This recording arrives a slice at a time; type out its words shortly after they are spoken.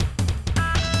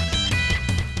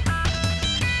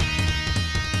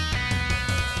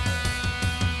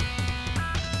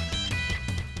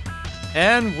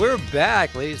And we're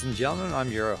back, ladies and gentlemen.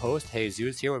 I'm your host,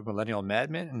 Jesus, here with Millennial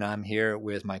Madman, and I'm here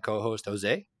with my co-host,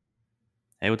 Jose.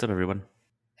 Hey, what's up, everyone?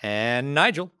 And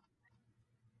Nigel.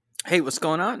 Hey, what's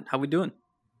going on? How we doing?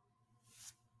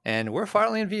 And we're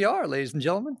finally in VR, ladies and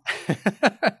gentlemen.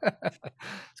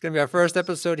 It's going to be our first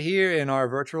episode here in our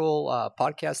virtual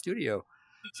podcast studio.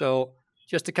 So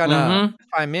just to kind of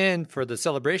chime in for the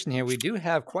celebration here, we do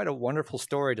have quite a wonderful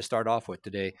story to start off with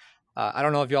today. I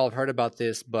don't know if y'all have heard about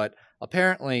this, but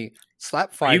apparently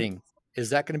slap fighting, is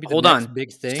that going to be the next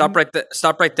big thing?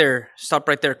 Stop right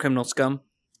there, criminal scum.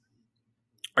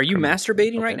 Are you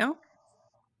masturbating right now?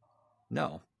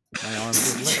 No. My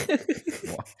arms are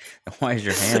Why is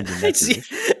your hand in that position?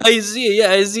 I see it.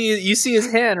 Yeah, I see it. You see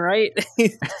his hand, right?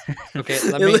 Okay,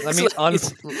 let me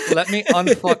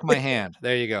unfuck my hand.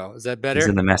 There you go. Is that better? He's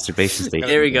in the masturbation stage.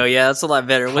 There we go. Yeah, that's a lot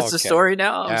better. What's the story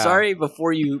now? I'm sorry.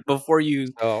 Before you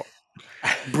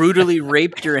brutally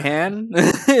raped your hand.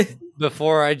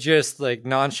 Before I just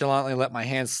nonchalantly let my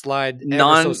hand slide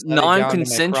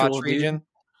non-consensual region.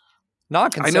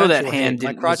 Non-consensual. I know that hand.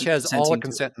 My crotch has all the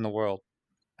consent in the world.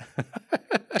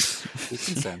 He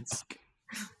consents.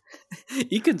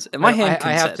 My hand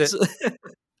consents.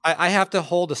 I have to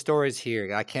hold the stories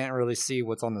here. I can't really see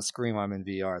what's on the screen when I'm in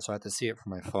VR, so I have to see it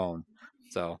from my phone.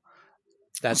 So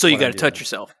that's so you got to touch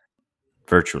yourself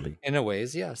virtually. In a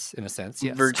ways, yes. In a sense,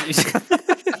 yes. Virtually.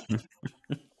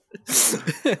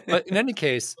 But in any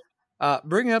case,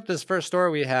 bringing up this first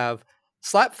story we have,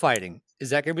 slap fighting.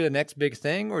 Is that going to be the next big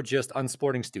thing, or just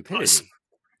unsporting stupidity?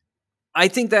 I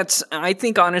think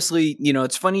honestly,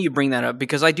 it's funny you bring that up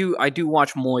because I do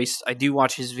watch Moist. I do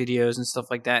watch his videos and stuff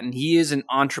like that. And he is an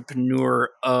entrepreneur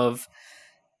well,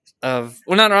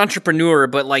 not an entrepreneur,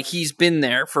 but he's been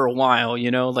there for a while,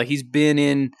 he's been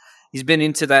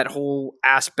into that whole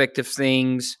aspect of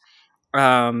things,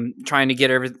 trying to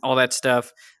get all that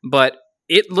stuff. But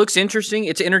it looks interesting.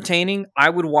 It's entertaining. I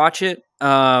would watch it.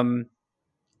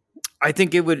 I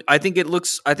think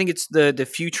it's the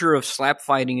future of slap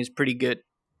fighting is pretty good.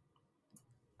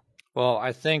 Well,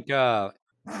 I think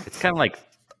it's kind of like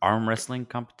arm wrestling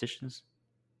competitions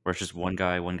where it's just one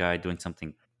guy doing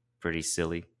something pretty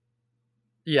silly.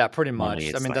 Yeah, pretty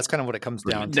much. I mean, that's kind of what it comes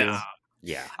down to.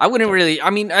 Yeah. I wouldn't really,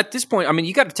 at this point,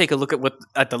 you got to take a look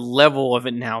at the level of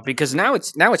it now, because now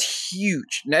it's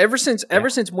huge. Now, ever since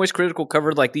Moist Critical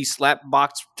covered these slap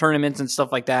box tournaments and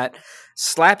stuff like that,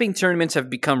 slapping tournaments have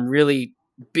become really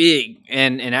big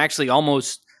and actually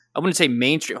almost, I wouldn't say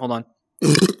mainstream. Hold on.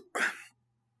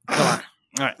 All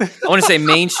right. I want to say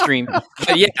mainstream.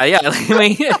 Yeah.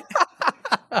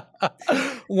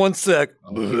 One sec.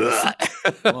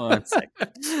 One sec.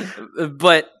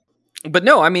 But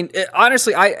no,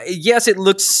 honestly, yes, it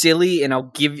looks silly, and I'll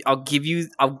give you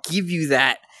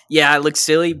that. Yeah, it looks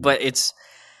silly, but it's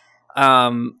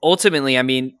ultimately,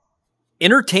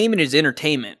 entertainment is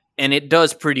entertainment, and it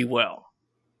does pretty well.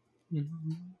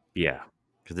 Yeah,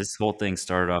 because this whole thing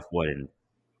started off in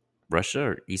Russia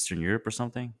or Eastern Europe or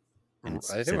something, and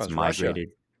it's migrated. Russia.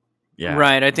 Yeah,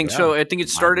 right. I think so. I think it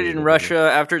started in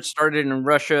Russia. After it started in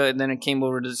Russia, and then it came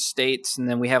over to the States, and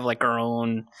then we have our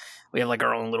own. We have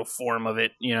our own little form of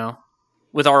it,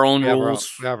 with our own rules.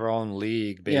 We have our own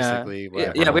league, basically.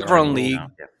 Yeah, we have our own league.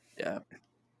 Yeah,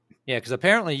 because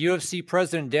apparently UFC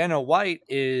President Dana White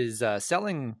is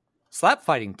selling slap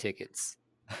fighting tickets.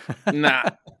 Nah.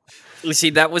 You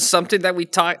see, that was something that we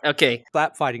talked. Okay.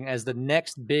 Slap fighting as the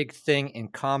next big thing in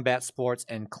combat sports,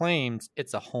 and claims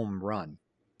it's a home run.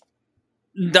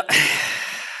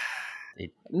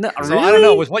 No, so really? I don't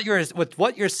know. With what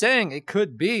you're saying, it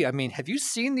could be. Have you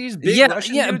seen these big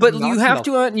Russian dudes but you have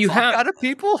to out of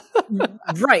people,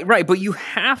 right. But you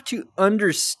have to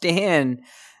understand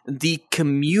the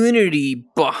community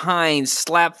behind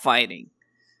slap fighting.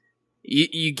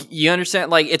 You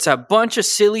understand? It's a bunch of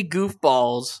silly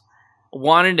goofballs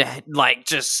wanting to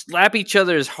just slap each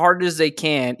other as hard as they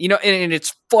can. And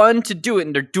it's fun to do it,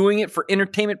 and they're doing it for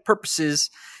entertainment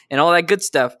purposes and all that good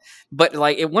stuff. But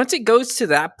once it goes to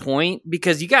that point,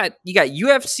 because you got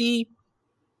UFC,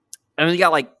 and you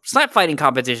got slap fighting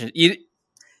competitions. Do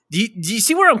you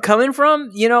see where I'm coming from?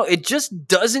 It just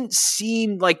doesn't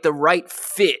seem like the right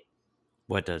fit.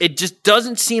 What does? It just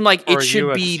doesn't seem like it should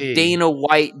UFC. Be Dana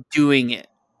White doing it.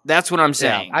 That's what I'm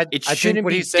saying. Yeah, it shouldn't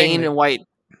be Dana White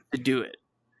to do it.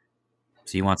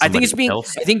 So you want somebody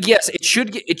else? I think yes, it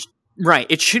should get it right.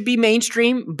 It should be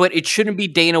mainstream, but it shouldn't be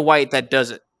Dana White that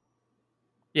does it.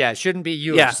 Yeah, it shouldn't be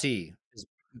UFC. Yeah.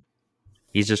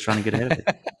 He's just trying to get ahead of it.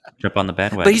 Jump on the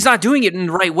bandwagon. But he's not doing it in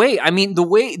the right way.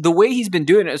 The way he's been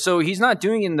doing it, so he's not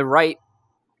doing it in the right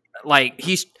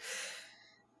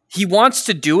he wants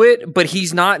to do it, but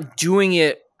he's not doing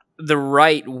it the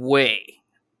right way.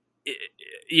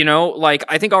 You know, like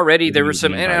I think already there was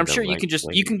some, and I'm sure you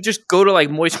can just go to like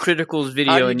Moist Critical's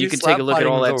video and you can take a look at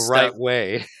all that stuff. Right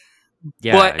way.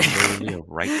 Yeah, but,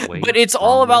 right way, but it's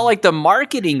all about like the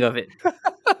marketing of it.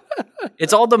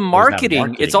 It's all the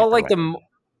marketing. It's all like the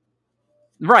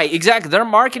right, exactly. They're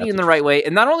marketing in the right way,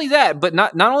 and not only that,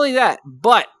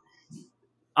 but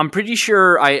I'm pretty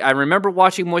sure I remember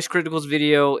watching Moist Critical's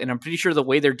video, and I'm pretty sure the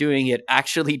way they're doing it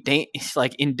actually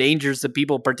like endangers the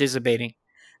people participating.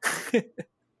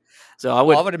 So I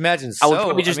would imagine. So. I would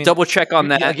probably just double check on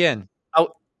that again.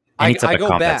 Any type of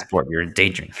combat sport, you're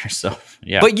endangering yourself.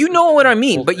 Yeah, but you know what I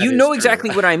mean. Well, but you know exactly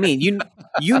what I mean. You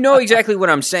know exactly what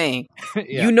I'm saying.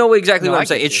 Yeah. You know exactly what I'm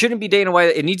saying. It shouldn't be Dana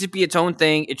White. It needs to be its own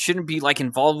thing. It shouldn't be like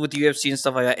involved with the UFC and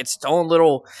stuff like that. It's its own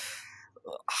little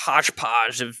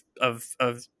hodgepodge of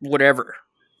whatever.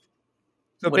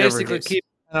 So basically, keep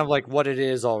kind of like what it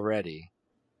is already.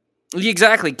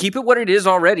 Exactly. Keep it what it is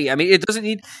already. I mean, it doesn't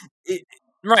need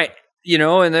right. You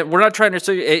know, and then we're not trying to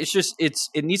say it's just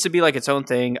it needs to be like its own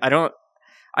thing. I'm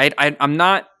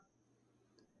not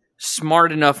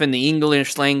smart enough in the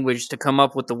English language to come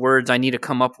up with the words I need to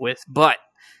come up with, but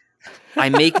I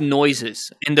make noises,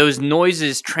 and those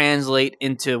noises translate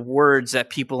into words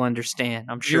that people understand.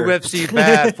 I'm sure. UFC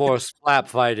bad for slap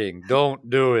fighting. Don't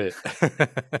do it.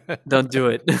 Don't do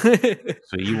it.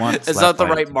 So you want it's not the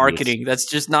right marketing. That's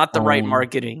just not the right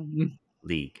marketing.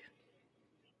 League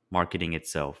marketing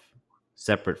itself.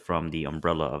 Separate from the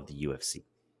umbrella of the UFC.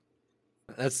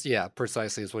 That's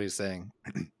precisely is what he's saying.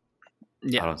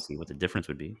 Yeah, I don't see what the difference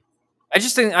would be. I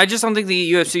just don't think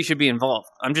the UFC should be involved.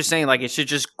 I'm just saying, like, it should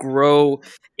just grow.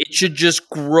 It should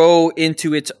just grow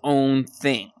into its own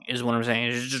thing. Is what I'm saying.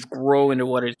 It should just grow into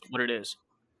what it is.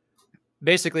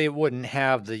 Basically, it wouldn't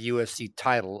have the UFC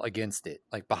title against it,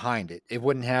 like behind it. It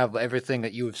wouldn't have everything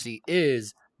that UFC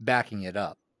is backing it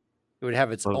up. It would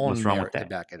have its own merit to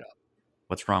back it up.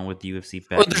 What's wrong with the UFC?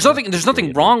 Well, there's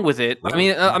nothing wrong with it. I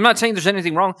mean, I'm not saying there's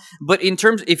anything wrong, but in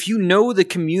terms, if you know the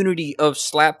community of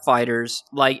slap fighters,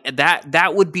 like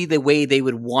that would be the way they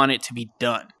would want it to be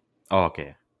done. Oh,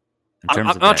 okay.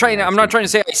 I'm not trying to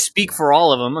say I speak for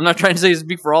all of them. I'm not trying to say I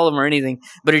speak for all of them or anything,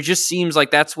 but it just seems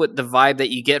like that's what the vibe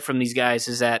that you get from these guys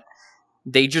is that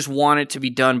they just want it to be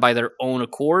done by their own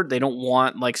accord. They don't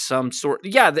want like some sort.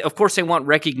 Yeah, of course they want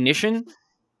recognition,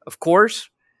 of course,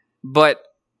 but.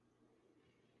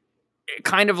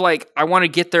 Kind of like I want to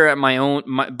get there at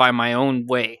by my own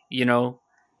way, you know,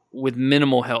 with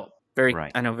minimal help. Very,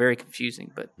 right. I know, very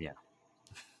confusing, but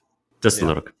just a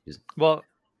little confusing. Well,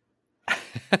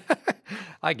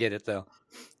 I get it though,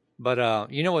 but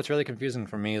you know what's really confusing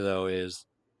for me though is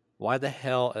why the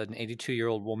hell an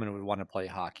 82-year-old woman would want to play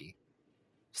hockey?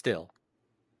 Still,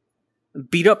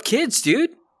 beat up kids, dude.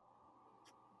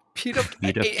 Beat up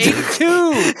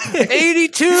 82!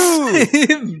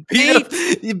 82! Beat up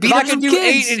I can do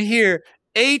kids. 8 in here.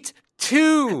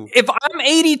 8-2. If I'm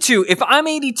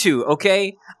 82,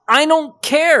 okay, I don't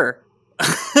care.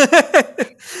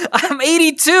 I'm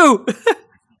 82.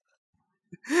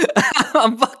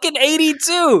 I'm fucking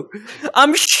 82.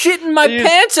 I'm shitting my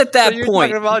pants at that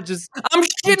point. I'm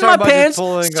shitting my pants.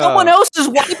 Someone else is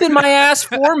wiping my ass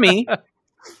for me.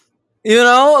 You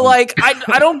know, like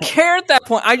I don't care at that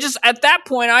point. I just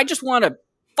want to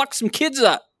fuck some kids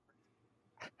up.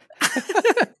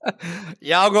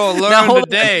 Y'all gonna learn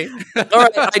today. All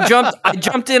right, I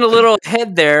jumped in a little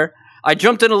ahead there. I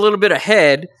jumped in a little bit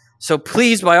ahead. So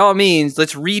please, by all means,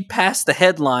 let's read past the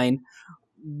headline.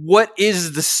 What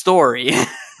is the story?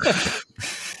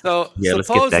 So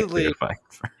supposedly, let's get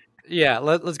that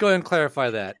let's go ahead and clarify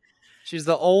that. She's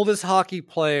the oldest hockey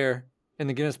player in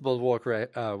the Guinness World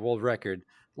Record.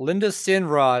 Linda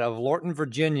Sinrod of Lorton,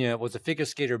 Virginia, was a figure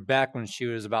skater back when she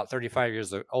was about 35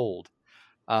 years old.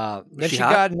 Then she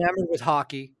got enamored with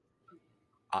hockey.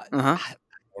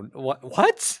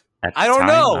 What? I don't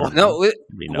know. No,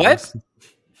 what?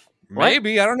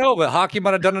 Maybe, I don't know, but hockey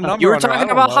might have done a number. You were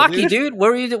talking about hockey, dude. What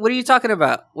are you talking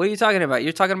about? What are you talking about?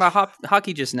 You're talking about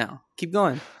hockey just now. Keep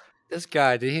going. This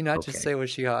guy, did he not just say was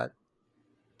she hot?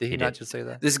 Did he not just say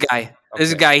that? This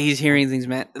guy, he's hearing things,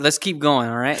 man. Let's keep going,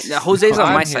 all right? Jose's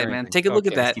on my side, man. Take a look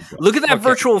at that. Look at that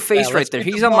virtual face right there.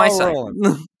 He's on my side.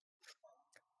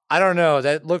 I don't know.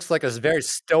 That looks like a very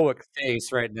stoic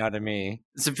face right now to me.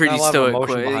 It's a pretty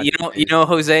stoic. You know,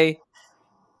 Jose,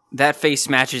 that face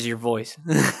matches your voice.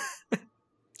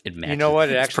 It matches. You know what?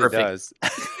 It actually does.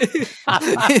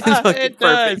 It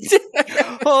does.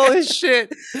 Holy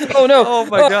shit. Oh, no. Oh,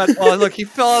 my God. Oh, look, he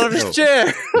fell out of his chair.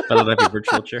 He fell out of your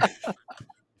virtual chair.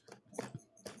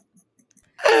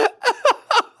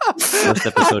 First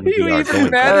episode of VR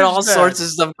going. All sorts of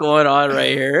stuff going on right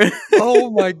here. Oh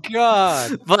my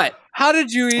god! But how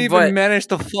did you even manage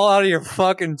to fall out of your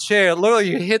fucking chair? Literally,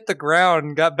 you hit the ground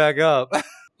and got back up.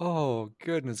 Oh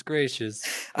goodness gracious!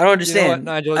 I don't understand. You know what,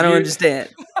 Nigel, I don't understand.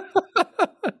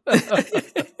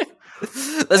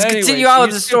 Let's continue on with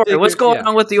the story. What's going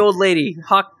on with the old lady,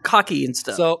 hockey and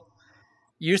stuff? So,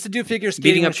 you used to do figure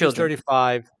skating when she was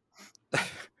 35.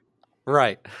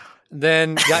 Right.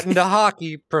 Then got into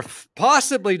hockey,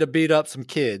 possibly to beat up some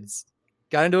kids.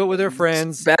 Got into it with her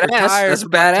friends. Badass. That's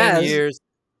badass. 10 years,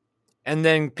 and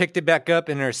then picked it back up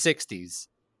in her 60s.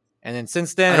 And then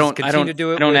since then, continued to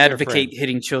do it. I don't advocate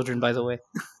hitting children, by the way.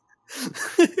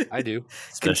 I do.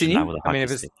 Continue. I mean,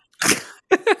 if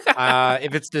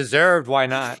it's deserved, why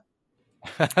not?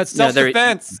 That's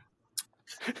self-defense.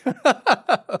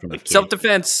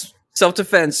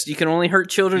 Self-defense. You can only hurt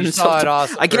children in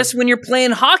self-defense. I guess when you're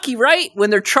playing hockey, right? When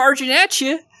they're charging at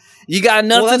you, you got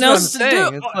nothing else to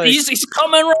do. Like, he's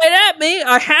coming right at me.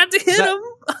 I had to hit him.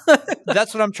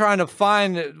 That's what I'm trying to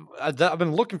find. I've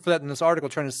been looking for that in this article,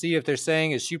 trying to see if they're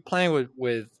saying, is she playing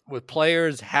with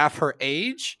players half her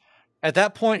age? At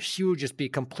that point, she would just be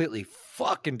completely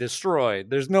fucking destroyed.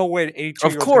 There's no way to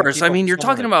 82-year-olds. Of course. I mean, you're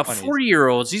talking about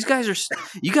 40-year-olds. These guys are...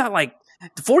 You got like...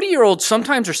 The 40-year-olds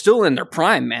sometimes are still in their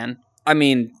prime, man. I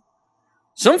mean,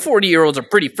 some 40-year-olds are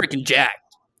pretty freaking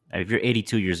jacked. If you're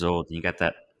 82 years old and you got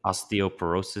that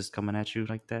osteoporosis coming at you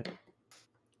like that...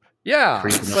 Yeah,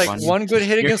 it's like one good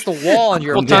hit against the wall and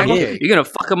you're a pancake. You're going to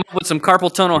fuck them up with some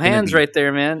carpal tunnel hands right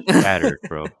there, man. Shattered,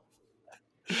 bro.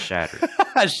 Shattered,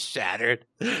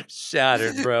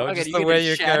 bro. Okay, just the way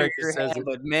your character says it.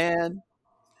 But man,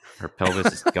 her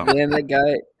pelvis is gone. Man, that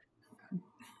guy.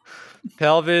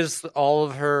 Pelvis, all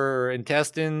of her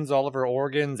intestines, all of her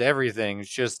organs, everything. It's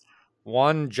just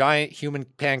one giant human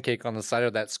pancake on the side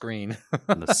of that screen.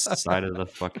 On the side of the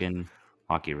fucking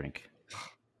hockey rink.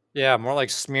 Yeah, more like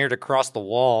smeared across the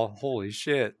wall. Holy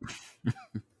shit.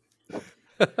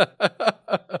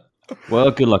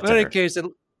 Well, good luck to her. In any case,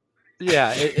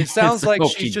 it sounds like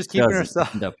she's just keeping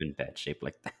herself end up in bad shape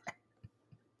like that.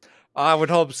 I would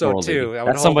hope so too.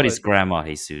 That's somebody's grandma,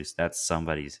 Jesus. That's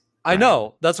somebody's. I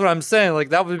know. That's what I'm saying.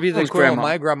 Like that would be the equivalent of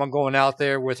my grandma going out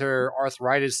there with her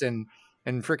arthritis and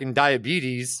freaking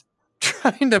diabetes,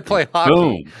 trying to play hockey.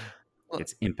 Boom.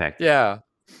 It's impact. Yeah.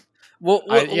 Well,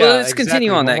 let's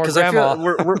continue on that because I feel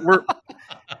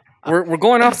we're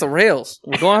going off the rails.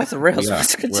 We're going off the rails. Yeah,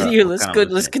 let's continue.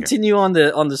 Let's continue on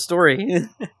the story.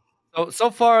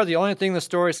 So far, the only thing the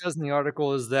story says in the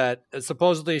article is that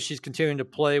supposedly she's continuing to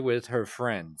play with her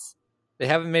friends. They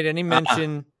haven't made any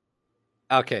mention.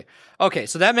 Okay,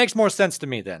 so that makes more sense to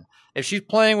me then. If she's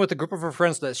playing with a group of her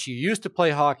friends that she used to play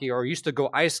hockey or used to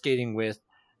go ice skating with,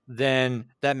 then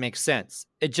that makes sense.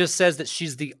 It just says that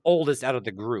she's the oldest out of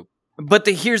the group. But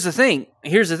here's the thing.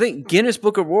 Guinness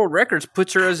Book of World Records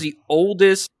puts her as the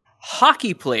oldest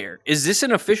hockey player. Is this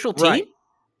an official team? Right.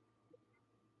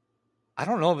 I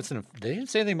don't know if it's they didn't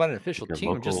say anything about an official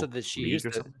team. It just said that she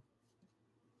used to.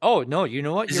 Oh, no, you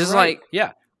know what? Is this right.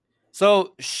 Yeah.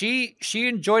 So she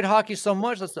enjoyed hockey so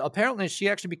much that apparently she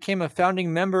actually became a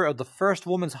founding member of the first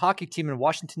women's hockey team in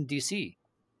Washington, D.C.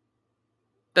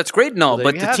 That's great and all,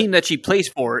 but the team that she plays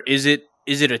for, is it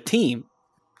a team?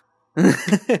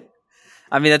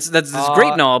 I mean, that's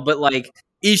great and all, but like,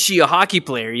 is she a hockey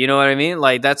player? You know what I mean?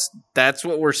 Like that's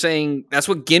what we're saying. That's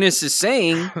what Guinness is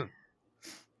saying.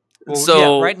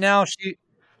 Right now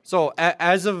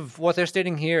as of what they're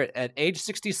stating here, at age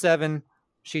 67,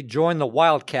 she joined the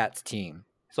Wildcats team.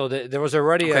 So there was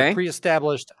already a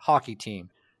pre-established hockey team,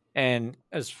 and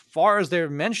as far as they're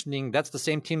mentioning, that's the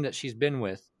same team that she's been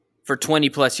with for 20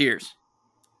 plus years.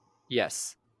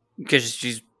 Yes, because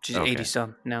she's 80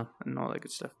 some now and all that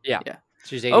good stuff. Yeah.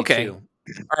 She's 82. Okay. All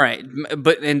right.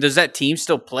 And does that team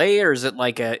still play, or is it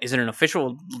is it an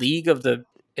official league of the...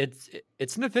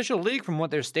 It's an official league from what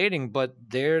they're stating, but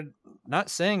they're not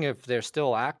saying if they're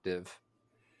still active.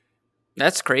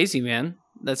 That's crazy, man.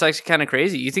 That's actually kind of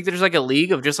crazy. You think there's like a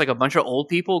league of just like a bunch of old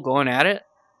people going at it?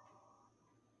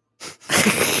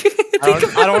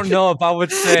 I don't know if I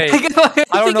would say. I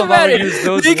don't know if I would use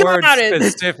those words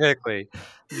specifically.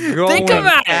 Think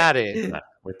about it.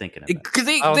 We're thinking about it. I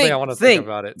don't think I want to think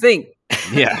about it. Think.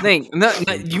 No,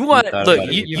 you want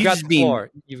look. You've got the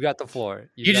floor. You've got the floor.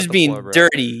 You're just being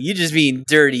dirty. You're just being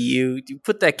dirty. You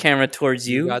put that camera towards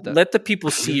you. Let the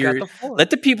people see your. Let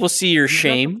the people see your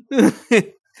shame.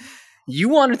 You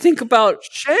want to think about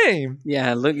shame?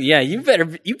 Yeah. Look. Yeah. You better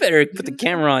put the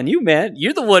camera on you, man.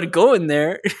 You're the one going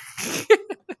there.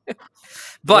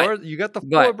 But you got the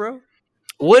floor, bro.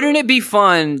 Wouldn't it be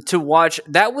fun to watch?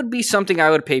 That would be something I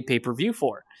would pay pay-per-view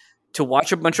for. to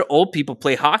watch a bunch of old people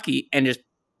play hockey and just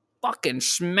fucking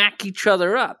smack each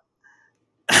other up.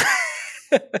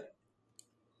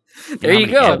 There you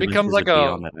go. It becomes like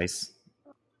on that ice.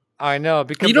 I know.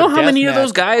 You know how many of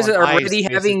those guys are already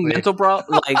having mental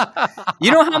like,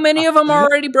 you know how many of them are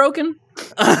already broken?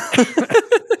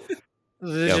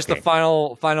 This is just the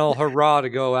final hurrah to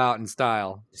go out in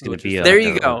style. It's gonna be there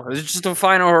you go. It's just a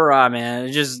final hurrah, man.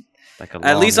 It's just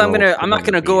at least I'm not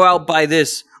gonna go out by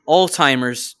this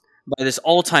Alzheimer's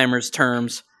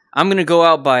terms. I'm gonna go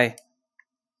out by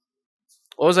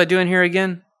what was I doing here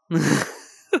again?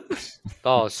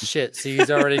 Oh shit! See,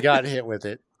 he's already got hit with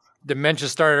it. Dementia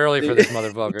started early for this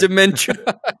motherfucker. Dementia.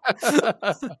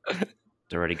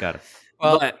 They already got it.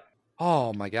 Well,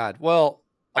 oh my god. Well,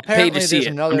 I paid to see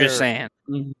it. I'm just saying.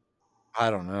 I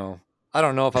don't know. I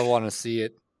don't know if I want to see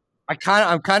it.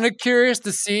 I'm kind of curious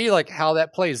to see like how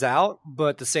that plays out, but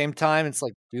at the same time, it's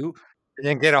like, dude, they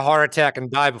didn't get a heart attack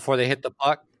and die before they hit the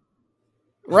puck.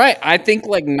 Right. I think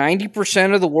like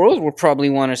 90% of the world would probably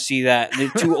want to see that.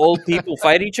 The two old people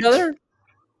fight each other.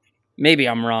 Maybe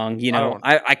I'm wrong. You know,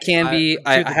 I can be.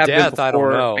 I have death, been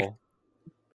before. I don't know.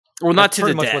 Well, not to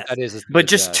the much death. What that is but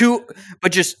just two.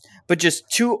 But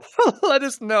just two. Let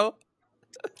us know.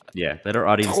 Yeah, let our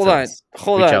audience. Hold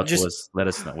on. Out to us. Let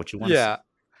us know what you want. Yeah.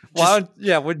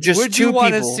 Would you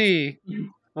want to see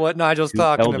what Nigel's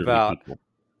talking about?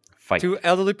 Fight. Two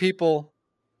elderly people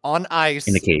on ice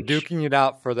in the cage, duking it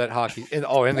out for that hockey. In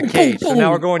the cage. So now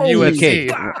we're going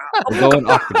UFC. We're going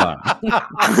octagon.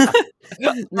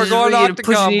 We're going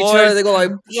octagon, boys. They go like,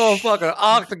 oh, fucking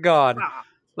octagon.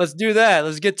 Let's do that.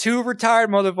 Let's get two retired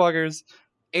motherfuckers,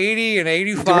 80 and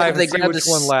 85, and see which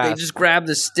one lasts. They just grab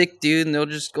the stick, dude, and they'll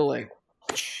just go like,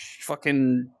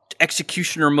 fucking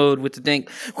executioner mode with the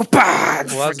dink.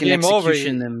 Fucking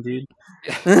execution them, dude.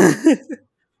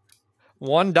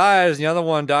 One dies, the other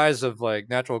one dies of like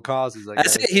natural causes.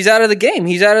 That's it. He's out of the game.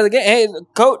 Hey,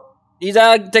 coach, he's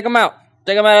out. Take him out.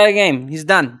 Take him out of the game. He's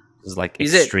done. It's like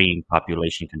extreme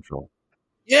population control.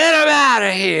 Get him out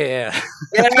of here.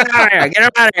 Get him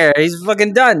out of here. He's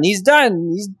fucking done. He's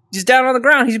done. He's down on the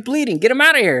ground. He's bleeding. Get him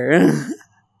out of here.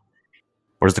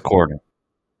 Where's the coroner?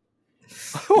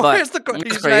 Where's the coroner?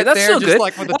 He's right that's there, still just good.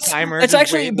 like with the timer. It's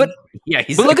actually, waiting. but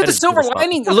look at the silver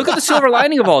lining. Look at the silver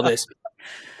lining of all this.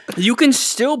 You can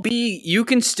still be,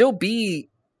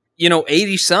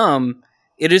 80 some.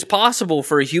 It is possible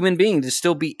for a human being to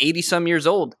still be 80 some years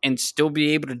old and still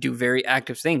be able to do very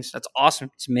active things. That's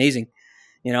awesome. It's amazing.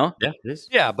 You know? Yeah, it is.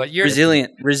 Yeah, but you're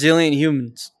resilient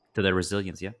humans. To their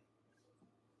resilience, yeah.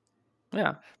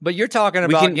 Yeah. But you're talking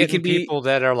about getting people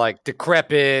that are like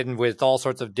decrepit and with all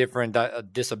sorts of different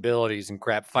disabilities and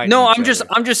crap fighting. No, I'm just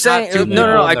saying.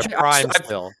 No.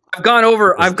 I've gone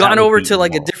over to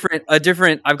like a different.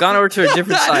 I've gone over to a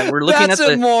different side. We're looking That's at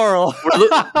the immoral.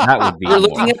 That would be. We're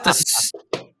looking at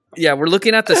the. Yeah, we're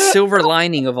looking at the silver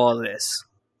lining of all this.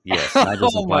 Yes,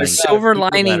 the silver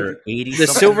lining. The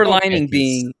silver lining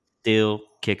being still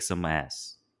kick some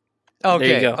ass. Okay.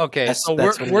 There you go. Okay. So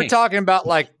we're talking about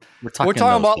like we're talking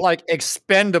about like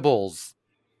Expendables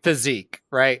physique,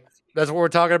 right? That's what we're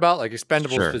talking about, like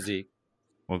Expendables physique.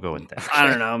 We'll go with that. I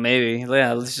don't know. Maybe.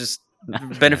 Yeah. Let's just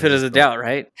benefit of the doubt,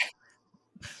 right?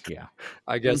 Yeah,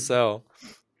 I guess so.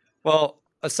 Well,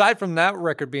 aside from that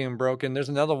record being broken, there's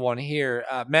another one here.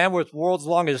 Man with world's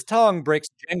longest tongue breaks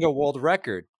Jenga world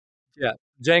record. Yeah,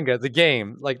 Jenga, the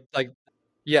game. Like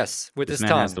yes, with this his man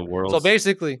tongue. Has the world's so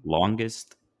basically,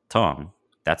 longest tongue.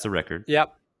 That's a record.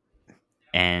 Yep.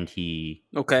 And he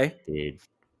did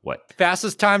what?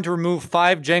 Fastest time to remove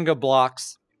 5 Jenga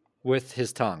blocks with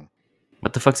his tongue.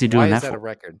 What the fuck's he doing? Why is that a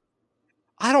record?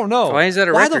 I don't know. Why is that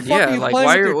a record? The fuck are you playing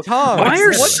with your tongue?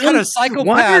 Kind of psychopath?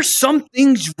 Why are some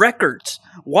things records?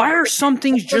 Why are some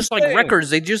things just like records?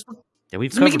 They just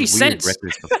we've covered weird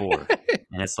records before,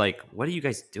 and it's like, what are you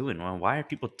guys doing? Well, why are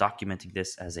people documenting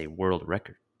this as a world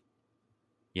record?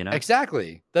 You know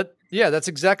exactly that's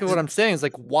exactly what I'm saying. It's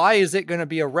like, why is it going to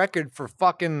be a record for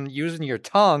fucking using your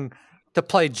tongue to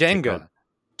play Jenga?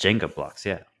 Jenga blocks,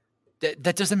 yeah.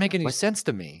 That doesn't make any sense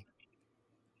to me.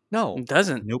 No, it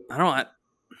doesn't. Nope. I don't.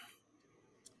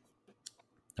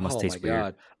 It must taste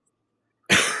weird.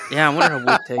 Yeah, I wonder how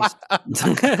wood tastes.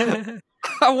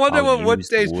 I wonder what wood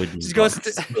tastes. Just go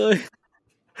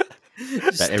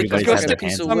that everybody's got their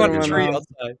hands on the tree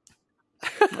outside.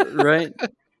 Right.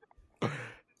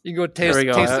 You can go taste. There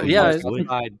we go. Taste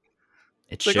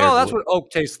It's like, oh, that's what oak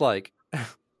tastes like.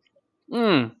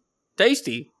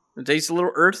 Tasty. It tastes a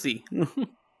little earthy.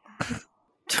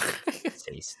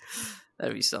 Taste.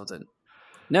 That'd be something.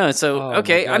 No, so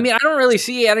okay. I mean, I don't really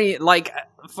see any like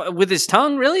with his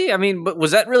tongue, really. I mean, but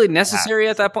was that really necessary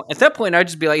at that point? At that point, I'd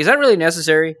just be like, "Is that really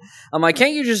necessary?" I'm like,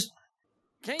 "Can't you just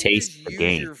taste the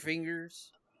game? Your fingers?"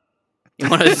 You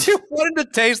wanted to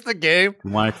taste the game.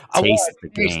 You wanted to taste the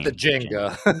game. The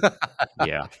Jenga.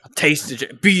 Yeah, taste the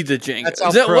Jenga. Be the Jenga. That's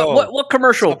what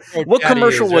commercial? What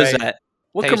commercial was that?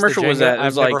 What taste commercial was that? It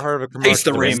was I've like, never heard of a commercial. Taste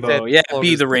the rainbow. Yeah,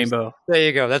 be the rainbow. There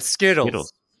you go. That's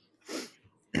Skittles.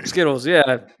 Skittles,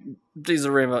 yeah. Taste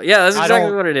the rainbow. Yeah, that's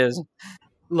exactly what it is.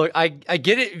 Look, I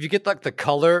get it if you get like the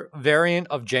color variant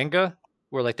of Jenga,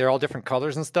 where like they're all different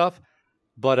colors and stuff.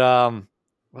 But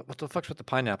what the fuck's with the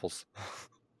pineapples?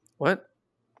 What?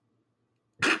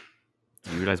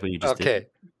 You realize what you just did?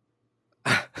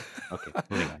 Okay.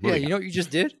 Moving on. Yeah, you know what you just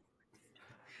did?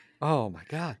 Oh my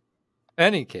god.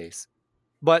 Any case.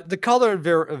 But the color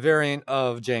variant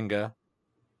of Jenga,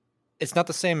 it's not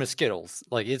the same as Skittles.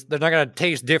 Like they're not gonna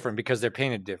taste different because they're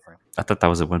painted different. I thought that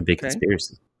was a one big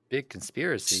conspiracy. Big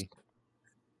conspiracy.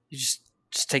 You just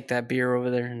take that beer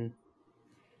over there and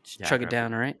chug it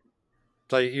down, all right?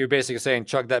 So you're basically saying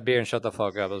chug that beer and shut the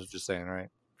fuck up. That's what you're saying, right?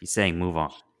 He's saying move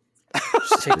on.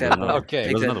 Just take that.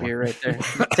 Okay. Take that beer right there.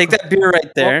 Take that beer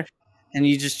right there. And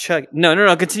you just chug.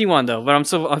 No. Continue on though. But I'm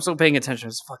still paying attention. I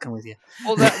was fucking with you.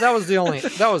 Well, that was the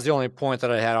only point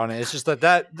that I had on it. It's just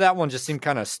that one just seemed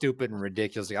kind of stupid and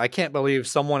ridiculous. I can't believe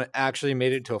someone actually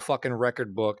made it to a fucking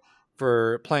record book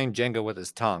for playing Jenga with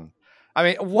his tongue. I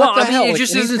mean, what the hell? It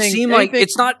just doesn't seem like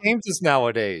it's not games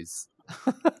nowadays.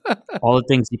 All the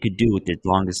things you could do with the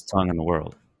longest tongue in the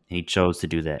world, and he chose to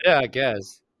do that. Yeah, I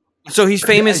guess. So he's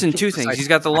famous in two things. He's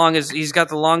got the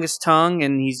longest tongue,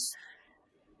 and he's.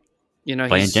 You know,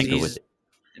 playing Jenga with it.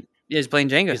 Yeah, he's playing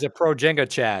Jenga. He's a pro Jenga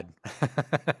Chad.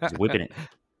 He's whipping it.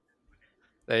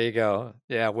 There you go.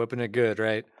 Yeah, whipping it good,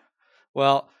 right?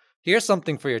 Well, here's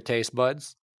something for your taste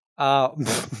buds. What?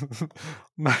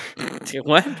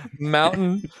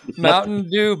 Mountain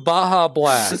Dew Baja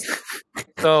Blast.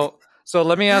 So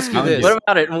let me ask you this. What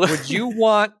about it? Would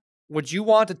you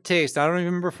want to taste? I don't even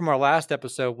remember from our last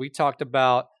episode. We talked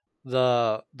about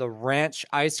the ranch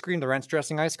ice cream, the ranch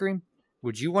dressing ice cream.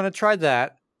 Would you want to try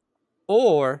that,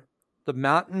 or the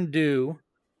Mountain Dew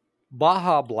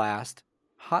Baja Blast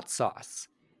hot sauce?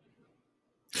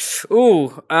 Ooh,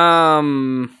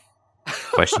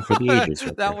 question for the ages.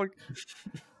 Right that one,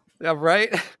 yeah,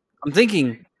 right. I'm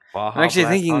thinking. I'm actually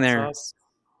thinking there. Sauce,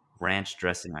 ranch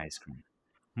dressing ice cream.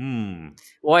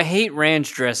 Well, I hate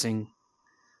ranch dressing,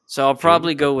 so I'll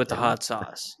probably go with the hot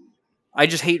sauce. I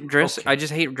just hate dressing. Okay. I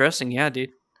just hate dressing. Yeah,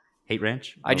 dude. Hate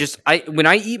ranch? When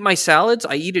I eat my salads,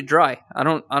 I eat it dry. I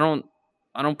don't put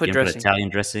you dressing. Put Italian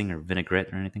dressing or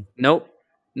vinaigrette or anything? Nope.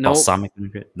 Balsamic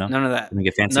vinaigrette? No. None of that.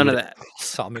 Get fancy None of that.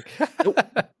 Balsamic. Nope.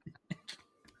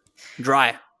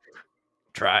 Dry.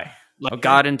 Like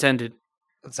God intended.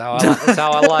 That's how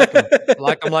I like them. I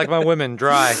like them like my women,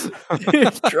 dry.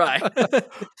 Dry.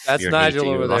 That's Nigel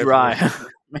over there. Dry.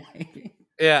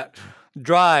 Yeah,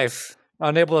 dry.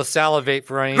 Unable to salivate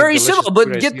for any. Very simple,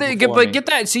 but get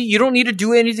that. See, you don't need to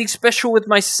do anything special with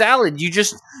my salad. You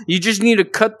just need to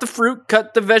cut the fruit,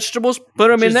 cut the vegetables, put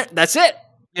them in there. That's it.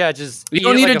 Yeah, you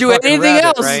don't need to do anything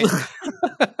else. Right?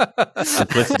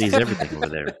 Simplicity is everything over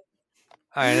there.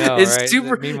 I know. It's right?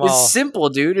 super. It's simple,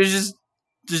 dude. It's just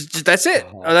that's it.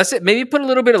 Oh, that's it. Maybe put a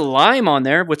little bit of lime on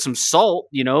there with some salt.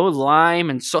 You know, lime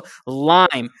and salt.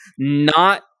 Lime,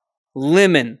 not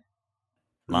lime.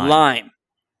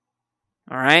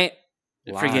 All right,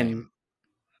 freaking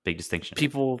big distinction.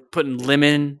 People putting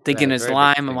lemon thinking it's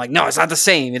lime. I'm like, no, it's not the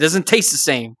same. It doesn't taste the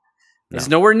same. No. It's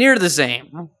nowhere near the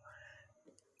same.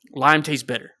 Lime tastes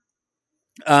better.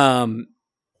 But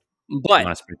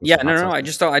yeah, no. I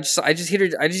just eat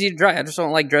it dry. I just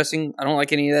don't like dressing. I don't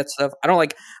like any of that stuff. I don't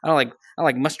like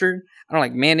mustard. I don't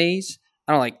like mayonnaise.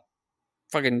 I don't like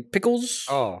fucking pickles.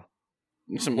 Oh,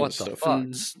 some what stuff. The fuck?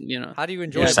 And, you know, how do you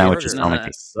enjoy your sandwiches? Sound like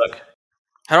they suck.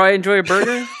 How do I enjoy a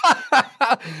burger?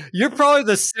 You're probably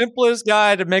the simplest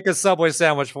guy to make a Subway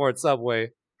sandwich for at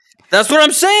Subway. That's what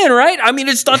I'm saying, right? I mean,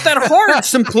 it's not that hard.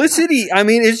 Simplicity. I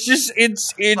mean,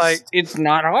 it's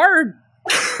not hard.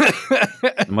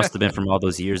 It must have been from all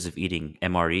those years of eating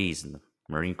MREs in the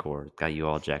Marine Corps. It got you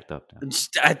all jacked up. Now.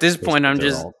 At this point, I'm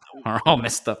just all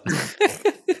messed up.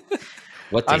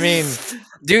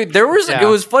 Dude, there was. Yeah. It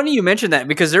was funny you mentioned that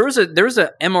because there was a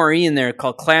MRE in there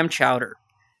called clam chowder.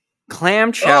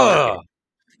 And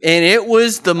it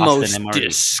was the most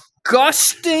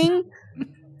disgusting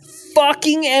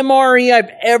fucking MRE I've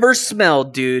ever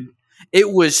smelled, dude.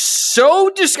 It was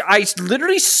so I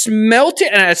literally smelt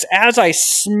it, and as I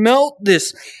smelt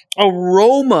this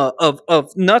aroma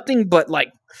of nothing but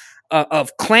like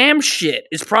of clam shit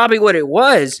is probably what it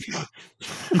was.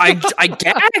 I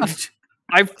gagged.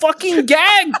 I fucking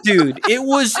gagged, dude. It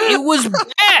was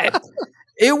bad.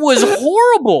 It was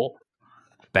horrible.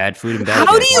 Bad food and bad.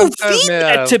 How do you feed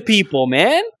that to people,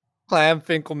 man? Clam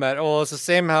Finkelman. Oh, it's the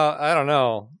same. How I don't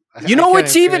know. You know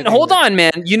what's even? Hold on,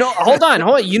 man. Hold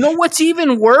on. You know what's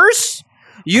even worse?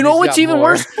 You know what's even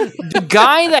worse? The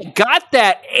guy that got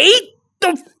that ate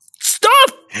the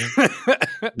stuff.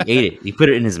 He ate it. He put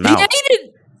it in his mouth. He ate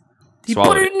it. He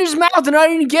put it in his mouth, and I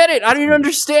didn't get it. I didn't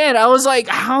understand. I was like,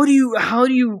 how do you?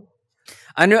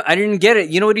 I didn't get it.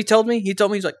 You know what he told me? He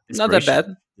told me, he's like, not that bad.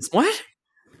 What?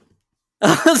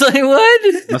 I was like,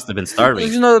 what? Must have been starving.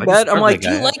 It's not that bad. I'm like,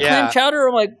 do you like clam chowder?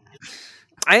 I'm like,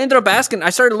 I ended up asking. I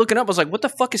started looking up. I was like, what the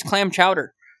fuck is clam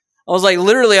chowder? I was like,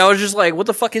 literally, I was just like, what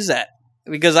the fuck is that?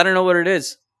 Because I don't know what it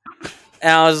is.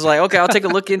 And I was like, okay, I'll take a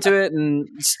look into it. And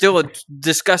still a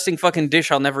disgusting fucking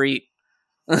dish I'll never eat.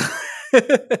 In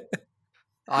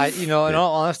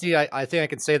all honesty, I think I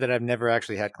can say that I've never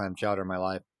actually had clam chowder in my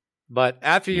life. But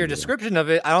after your description of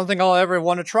it, I don't think I'll ever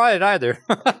want to try it either.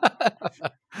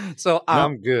 So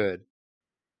I'm good.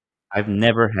 I've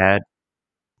never had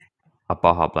a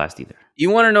Baja Blast either. You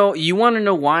want to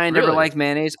know why I never liked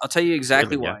mayonnaise? I'll tell you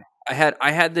exactly why. I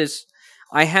had this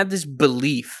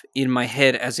belief in my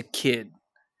head as a kid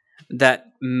that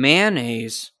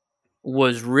mayonnaise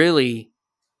was really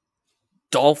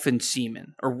dolphin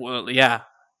semen,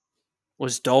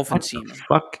 was dolphin semen.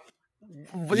 Fuck.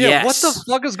 Yeah, what the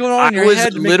fuck is going on in your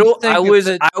head?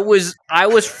 I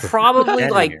was probably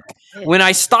like, when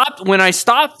I stopped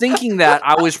thinking that,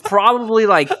 I was probably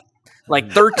like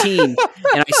 13, and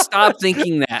I stopped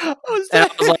thinking that. And I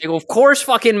was like, well, of course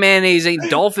fucking mayonnaise ain't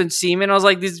dolphin semen. I was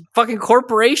like, this fucking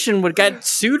corporation would get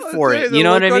sued for it. You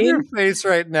know what I mean? Your face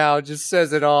right now just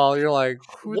says it all. You're like,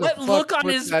 what look on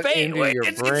his face? Wait,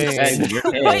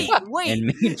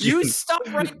 you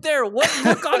stop right there. What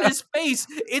look on his face?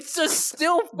 It's a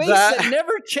still face that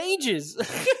never changes.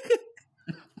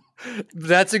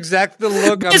 That's exactly the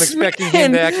look I'm expecting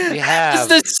him to actually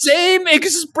have. It's the same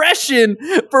expression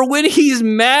for when he's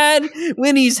mad,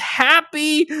 when he's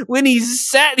happy, when he's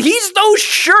sad. He's those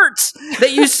shirts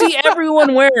that you see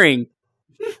everyone wearing.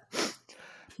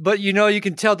 But you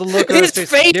can tell the look on his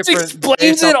face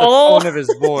explains it all. The tone of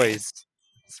his voice.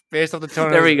 It's based off the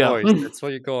tone of his voice. That's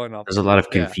what you're going off. There's a lot of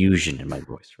confusion in my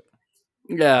voice.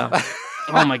 Yeah.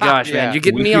 Oh my gosh, man! You're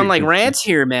getting me on like rants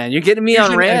here, man. You're getting me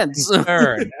on rants.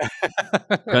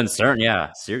 Concern,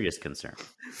 yeah, serious concern.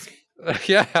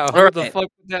 Yeah, what the fuck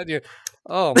was that?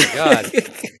 Oh my god!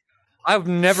 I've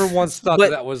never once thought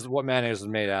that was what mayonnaise was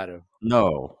made out of.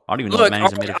 No, I don't even know what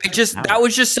mayonnaise is made out of. That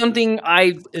was just something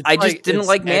I just didn't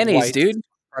like mayonnaise, dude.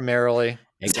 Primarily.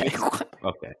 Okay.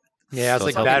 Yeah, it's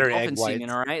like battered egg whites. Semen,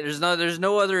 all right? There's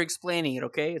no other explaining it,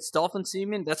 okay? It's dolphin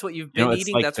semen. That's what you've been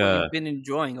eating. Like, that's what you've been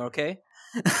enjoying, okay?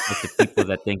 Like the people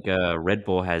that think Red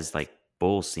Bull has like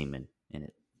bull semen in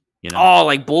it. Oh,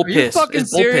 like bull piss. Are you fucking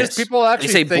serious? People actually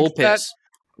say think bull piss.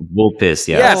 Bull piss,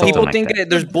 yeah. Yeah, people think that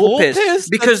there's bull piss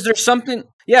because there's something.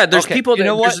 Yeah, there's people. You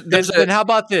know what? Then how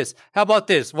about this?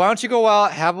 Why don't you go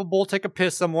out, have a bull, take a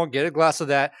piss somewhere, get a glass of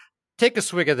that, take a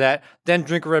swig of that, then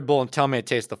drink a Red Bull and tell me it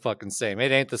tastes the fucking same.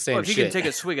 It ain't the same shit. If you can take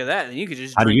a swig of that, then you could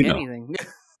just drink anything.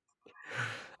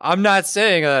 I'm not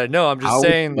saying no. I'm just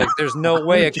saying like there's no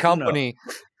way a company.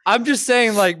 I'm just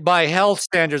saying like by health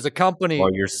standards, a company.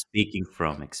 Well, you're speaking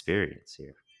from experience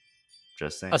here.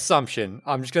 Just saying. Assumption.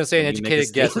 I'm just going to say an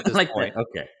educated guess at this point.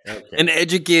 Okay. An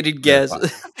educated guess.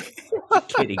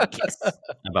 Educated guess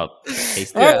about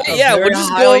tasting. Yeah, we'll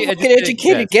just go with an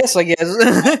educated guess, I guess.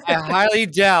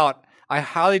 I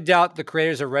highly doubt the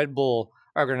creators of Red Bull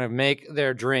are going to make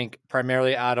their drink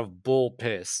primarily out of bull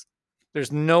piss. There's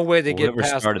no way they get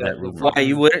past that. Why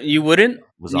you wouldn't? You wouldn't?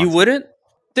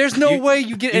 There's no way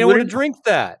you get anyone to drink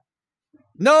that.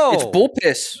 No, it's bull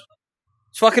piss.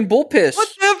 It's fucking bull piss. What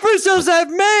difference does that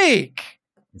make?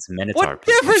 It's Minotaur. What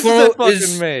difference does that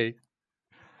fucking make?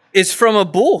 It's from a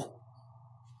bull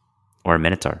or a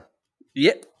Minotaur.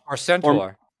 Yeah, or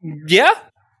centaur. Yeah,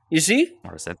 you see,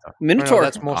 or a centaur. Minotaur.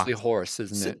 That's mostly horse,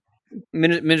 isn't it?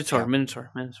 Minotaur.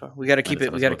 We got to keep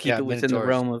it. We got to keep it within the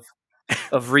realm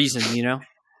of reason, you know.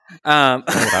 What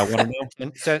I want to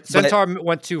know. Centaur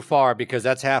went too far because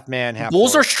that's half man, half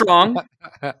bulls horse. Are strong.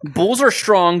 Bulls are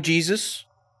strong. Jesus,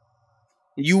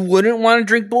 you wouldn't want to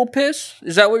drink bull piss?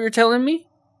 Is that what you're telling me?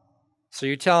 So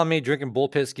you're telling me drinking bull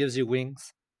piss gives you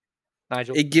wings,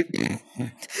 Nigel?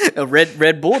 A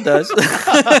red bull does.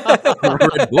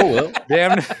 Red Bull will.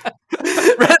 Damn.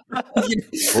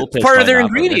 Part of their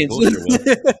ingredients.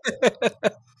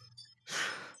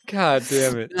 God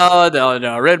damn it!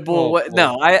 No. Red Bull.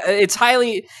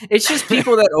 It's just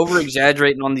people that over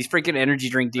exaggerate on these freaking energy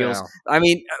drink deals. Yeah. I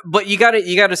mean, but you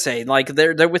gotta say, like,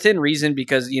 they're within reason,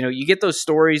 because you get those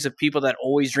stories of people that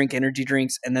always drink energy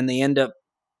drinks and then they end up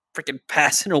freaking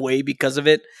passing away because of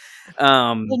it.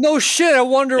 Well, no shit. I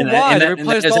wonder why they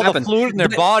replaced all the fluid in their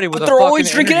body with. But they're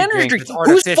always drinking energy drink.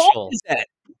 Whose fault is that?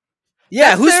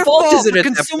 Yeah, whose fault is it at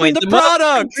that point? The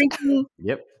product.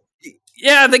 Yep.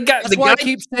 Yeah, the guy. That's why I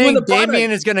keep saying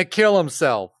Damien is going to kill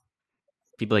himself.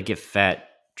 People that get fat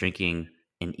drinking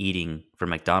and eating for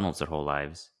McDonald's their whole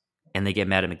lives, and they get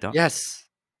mad at McDonald's. Yes.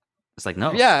 It's like,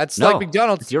 no. Yeah, it's like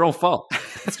McDonald's. It's your own fault.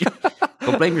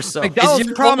 Go blame yourself.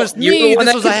 McDonald's promised me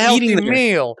this was a healthy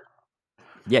meal.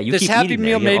 Yeah, you this keep Happy eating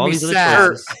Meal made me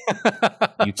sad.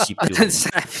 You keep doing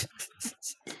it.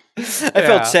 I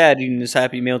felt sad eating this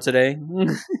Happy Meal today.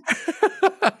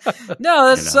 No,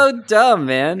 that's so dumb,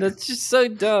 man. That's just so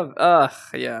dumb.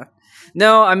 Yeah.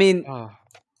 No, I mean,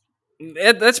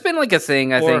 that's been like a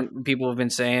thing. I think people have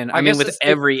been saying. I mean, with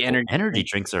every energy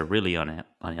drinks are really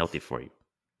unhealthy for you.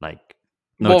 Like,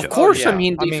 of course. I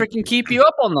mean, they freaking keep you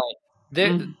up all night.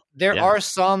 There are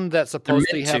some that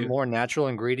supposedly have more natural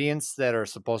ingredients that are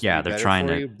supposed to be better for you. Yeah, they're trying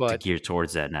to gear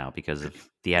towards that now because of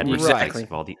the adverse effects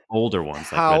of all the older ones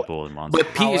like Red Bull and Monster.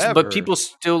 But people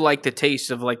still like the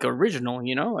taste of like original,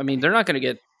 I mean, they're not going to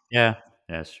get... Yeah,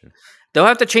 that's true. They'll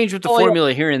have to change with the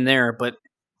formula here and there, but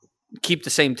keep the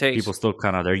same taste. People still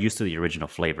they're used to the original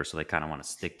flavor, so they kind of want to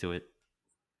stick to it.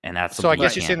 And that's so I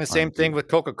guess you're saying the same thing with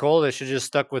Coca-Cola. They should just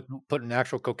stuck with putting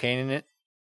actual cocaine in it?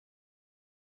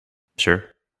 Sure.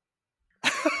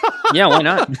 Yeah, why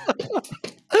not?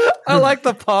 I like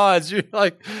the pause. You're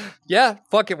like, yeah,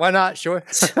 fuck it, why not? Sure.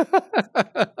 See,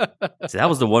 that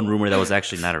was the one rumor that was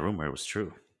actually not a rumor. It was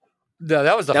true. No,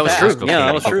 that was true. Yeah,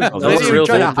 that was true. That was real.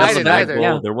 Trying to hide it either.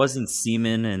 Yeah. There wasn't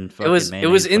semen and fucking it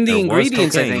was in the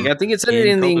ingredients. I think it said it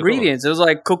in the ingredients. It was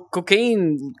like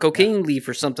cocaine leaf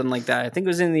or something like that. I think it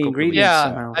was in the ingredients. Yeah,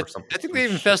 somehow. I think they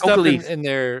even fessed up in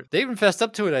their. They even fessed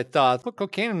up to it. I thought put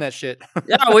cocaine in that shit.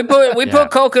 Yeah, we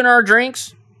put coke in our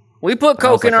drinks. We put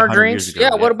coke in our drinks.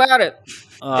 Yeah, what about it?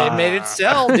 It made it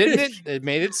sell, didn't it? It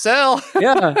made it sell.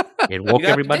 Yeah, it woke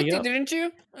everybody up, didn't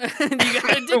you? You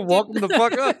got it woke them the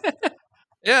fuck up.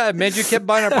 Yeah, it made you keep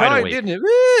buying our product, didn't it?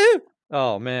 Woo!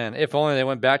 Oh man, if only they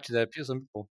went back to that. Some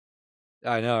people,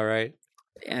 I know, right?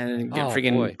 And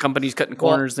freaking companies cutting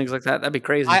corners, things like that. That'd be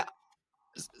crazy. I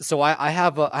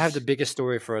have the biggest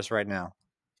story for us right now,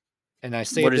 and I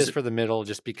say this for the middle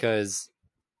just because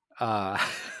you're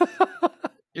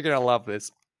gonna love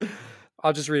this.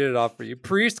 I'll just read it off for you.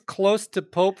 Priest close to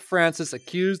Pope Francis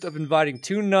accused of inviting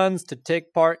 2 nuns to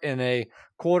take part in a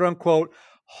quote-unquote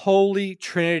Holy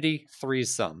Trinity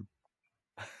threesome.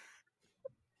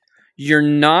 You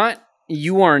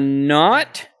are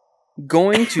not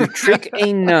going to trick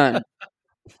a nun.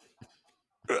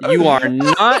 You are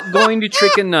not going to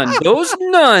trick a nun. Those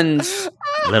nuns,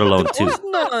 let alone 2. Those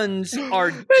nuns are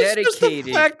dedicated just the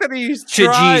fact that he's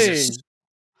to Jesus.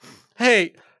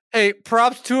 Hey,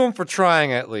 props to him for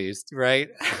trying at least, right?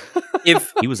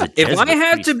 If he was a Jesuit if I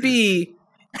had priest, to be,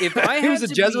 if I had he was a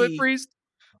Jesuit priest.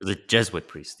 It was a Jesuit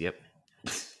priest. Yep.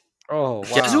 Oh, wow.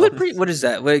 Jesuit priest. What is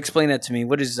that? Explain that to me.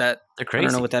 What is that? They're crazy. I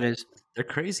don't know what that is. They're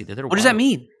crazy. What does that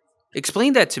mean?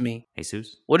 Explain that to me.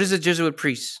 Jesus. What is a Jesuit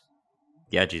priest?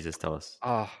 Yeah, Jesus, tell us.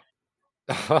 Oh.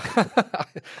 I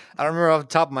don't remember off the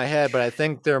top of my head, but I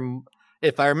think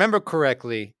if I remember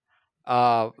correctly,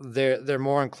 they're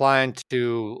more inclined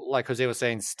to, like Jose was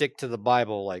saying, stick to the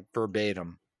Bible like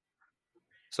verbatim.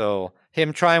 So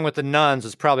him trying with the nuns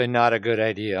is probably not a good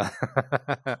idea.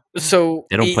 So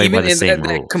they don't play by the same rules.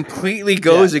 That completely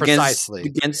goes against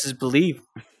his belief.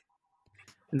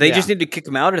 They just need to kick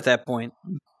him out at that point.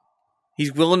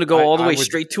 He's willing to go all the way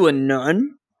straight to a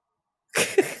nun.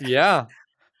 Yeah.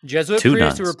 Jesuit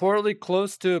priest who reportedly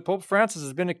close to Pope Francis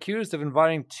has been accused of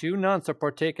inviting 2 nuns to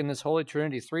partake in this Holy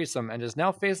Trinity threesome and is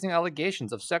now facing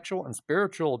allegations of sexual and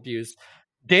spiritual abuse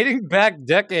dating back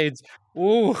decades.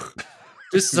 Ooh.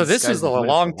 This is a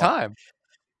long time.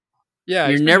 Yeah.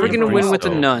 You're never going to win with the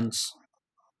nuns.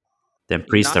 Then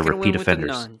priests are repeat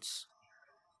offenders.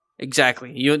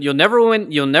 Exactly. You'll never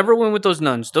win. You'll never win with those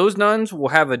nuns. Those nuns will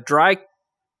have a dry.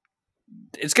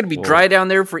 It's going to be dry down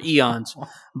there for eons.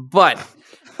 But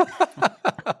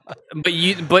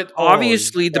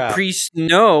obviously the priests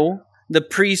know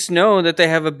that they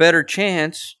have a better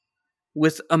chance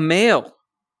with a male.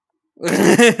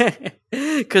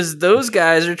 Because those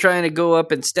guys are trying to go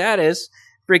up in status.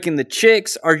 Freaking the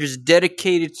chicks are just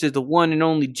dedicated to the one and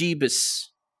only Jeebus.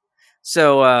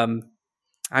 So,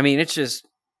 I mean, it's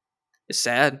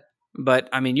sad. But,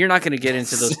 I mean, you're not going to get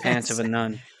into those pants of a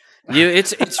nun.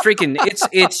 It's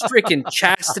freaking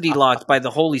chastity locked by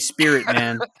the Holy Spirit,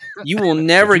 man. You will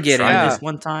never get try it. this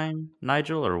one time,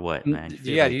 Nigel, or what, man?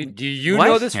 Yeah, like, do you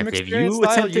know this from experience?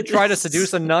 You tried to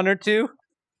seduce a nun or two?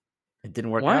 It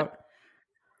didn't work out.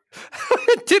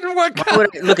 It didn't work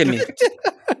out. Look at me.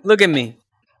 Look at me.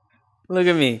 Look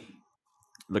at me.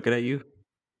 Looking at you.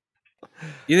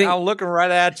 You think I'm looking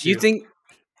right at you?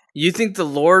 You think the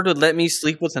Lord would let me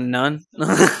sleep with a nun?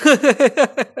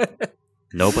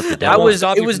 No, but the devil.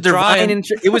 It was divine.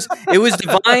 It was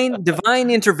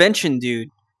divine intervention, dude.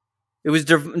 It was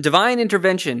divine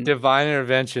intervention. Divine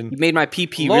intervention. You made my pee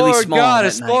really small. Lord God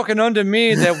has spoken unto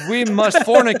me that we must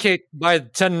fornicate by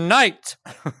tonight.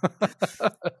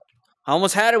 I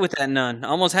almost had it with that nun. I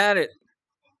almost had it.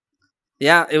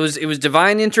 Yeah, it was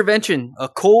divine intervention. A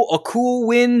cool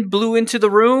wind blew into the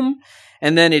room,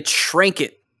 and then it shrank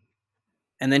it.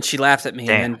 And then she laughed at me,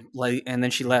 and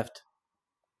then she left.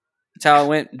 That's how it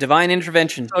went. Divine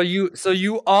intervention. So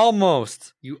you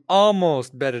almost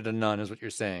bedded a nun, is what you're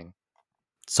saying.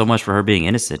 So much for her being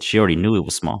innocent. She already knew it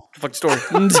was small. Fuck story.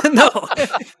 No.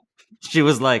 She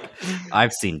was like,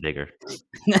 I've seen bigger.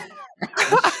 If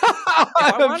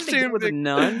I wanted to get with a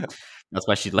nun, that's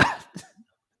why she left.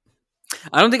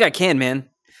 I don't think I can, man.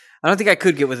 I don't think I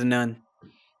could get with a nun.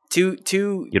 You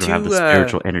don't have the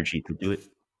spiritual energy to do it.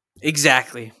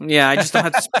 Exactly. Yeah, I just don't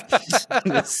have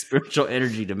the spiritual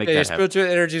energy to make that happen. Your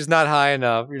spiritual energy is not high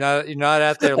enough. You're not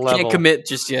at their level. I can't commit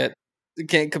just yet. I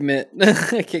can't commit.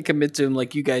 I can't commit to him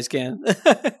like you guys can.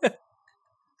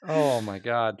 Oh my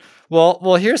God.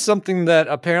 Well, here's something that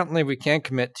apparently we can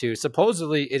commit to.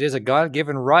 Supposedly, it is a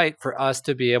God-given right for us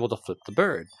to be able to flip the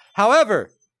bird.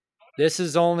 However, this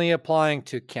is only applying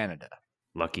to Canada.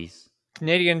 Luckies.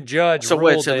 Canadian judge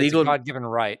ruled that it's a God-given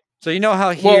right. So you know how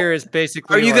is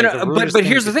basically. Are you gonna? But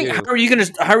here's the thing: how are you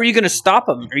gonna stop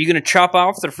him? Are you gonna chop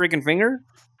off their freaking finger?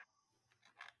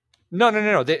 No.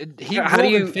 He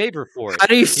ruled in favor for it. How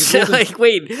do you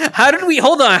wait? How did we?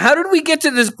 Hold on. How did we get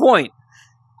to this point?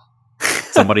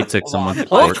 Somebody took someone to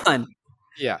court. Hold on.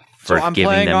 Yeah. For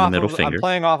giving them the middle finger. I'm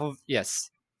playing off of yes.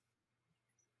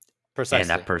 Precisely. And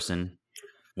that person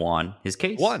won his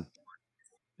case. Won.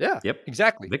 Yeah. Yep.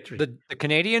 Exactly. Victory. The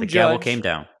Canadian judge gavel came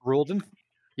down. Ruled in.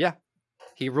 Yeah.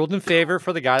 He ruled in favor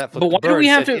for the guy that flipped the bird. But why do we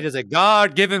have to? It is a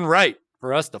God-given right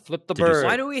for us to flip the bird.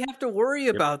 Why do we have to worry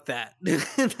about that?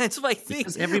 That's my thing.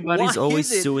 Because everybody's always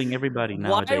suing everybody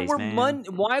nowadays, man.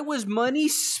 Why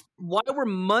were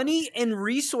money and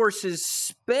resources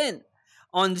spent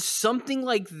on something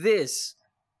like this?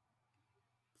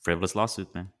 Frivolous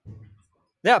lawsuit, man.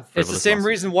 Yeah, it's the same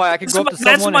reason why I could go up to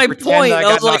someone and pretend I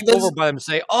got knocked over by them and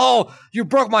say, "Oh, you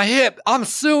broke my hip. I'm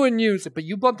suing you." But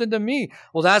you bumped into me.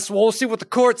 Well, we'll see what the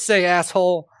courts say,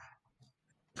 asshole.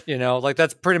 You know, like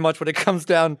that's pretty much what it comes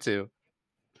down to.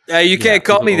 You can't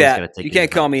call me that. You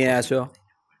can't call me an asshole.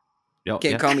 You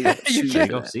can't call me that. There you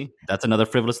go. See, that's another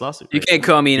frivolous lawsuit. You can't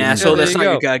call me an asshole. That's not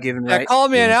your God-given right. Call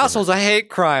me an asshole is a hate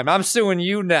crime. I'm suing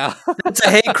you now. That's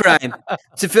a hate crime.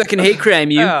 It's a fucking hate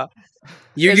crime.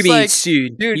 You're going to be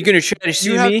sued. Dude, you're going to try to sue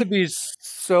me? You have to be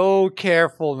so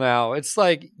careful now. It's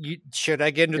like, should I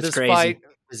get into this fight?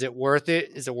 Is it worth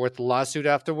it? Is it worth the lawsuit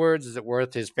afterwards? Is it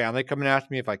worth his family coming after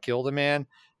me if I kill the man?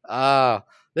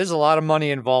 There's a lot of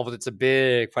money involved with it. It's a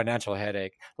big financial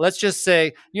headache. Let's just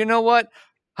say, you know what?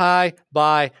 Hi,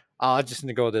 bye. I'm just going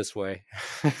to go this way.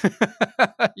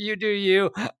 You do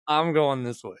you. I'm going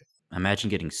this way. Imagine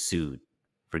getting sued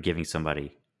for giving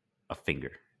somebody a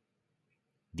finger.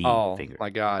 Finger. My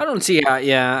God. I don't see how.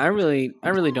 Yeah, I really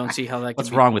don't see how that.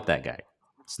 What's wrong with that guy?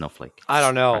 Snowflake. I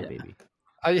don't know. Baby.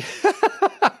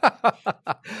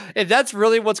 If that's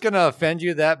really what's going to offend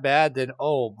you that bad, then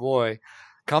oh boy,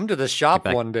 come to the shop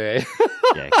one day.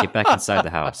 Yeah, get back inside the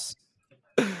house.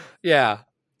 Yeah,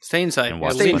 stay inside.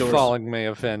 And stay indoors. Falling may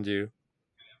offend you.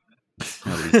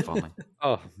 Nobody's falling.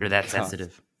 Oh, you're that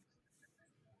sensitive.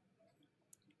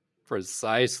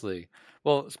 Precisely.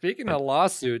 Well, speaking of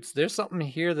lawsuits, there's something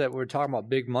here that we're talking about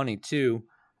big money too,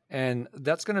 and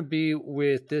that's going to be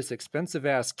with this expensive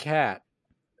ass cat.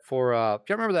 For do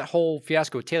you remember that whole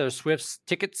fiasco with Taylor Swift's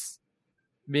tickets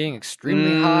being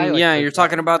extremely high? Like you're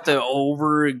talking about the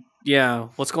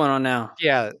what's going on now?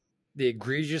 Yeah, the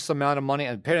egregious amount of money,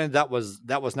 and apparently that was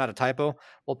not a typo.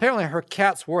 Well, apparently her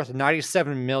cat's worth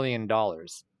 $97 million.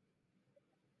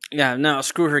 Yeah, no,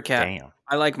 screw her cat. Damn.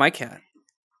 I like my cat.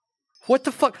 What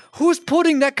the fuck? Who's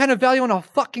putting that kind of value on a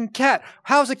fucking cat?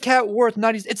 How's a cat worth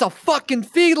 90? It's a fucking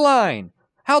feline.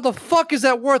 How the fuck is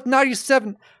that worth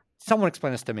 97? Someone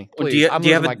explain this to me, please. Do you have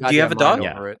a dog?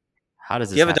 Yeah. How does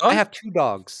this? Do you have a dog? I have 2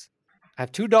 dogs. How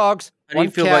do you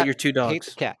feel about your 2 dogs? I hate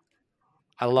the cat.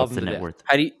 I love them to death.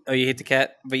 You hate the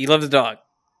cat, but you love the dog.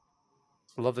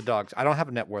 I love the dogs. I don't have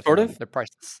a net worth. Sort of. They're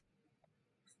priceless.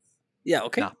 Yeah.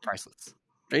 Okay. Nah, priceless.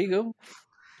 There you go.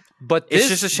 But it's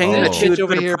just a shame that she would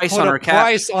put a price on her cat.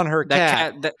 Price on her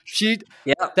cat.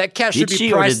 That cat should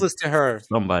be priceless to her.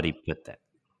 Somebody put that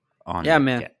on. Yeah,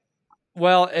 man. Cat.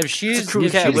 Well, if she's saying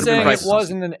it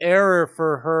wasn't an error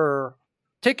for her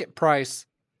ticket price,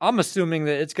 I'm assuming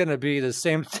that it's going to be the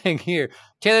same thing here.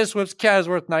 Taylor Swift's cat is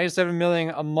worth $97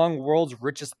 million among world's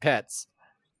richest pets.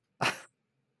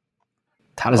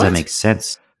 How does that make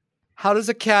sense? How does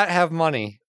a cat have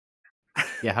money?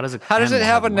 Yeah, how does it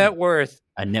have a net worth?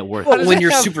 A net worth. When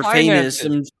you're super famous.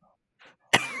 When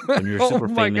you're a super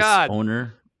famous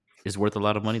owner is worth a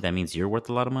lot of money, that means you're worth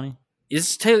a lot of money?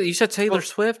 Is Taylor? You said Taylor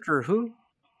Swift or who?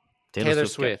 Taylor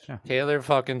Swift. Yeah. Taylor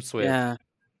fucking Swift. Yeah.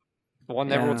 The one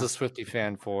that everyone's a Swiftie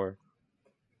fan for.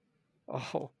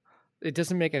 Oh, it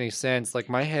doesn't make any sense. Like,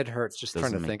 my head hurts just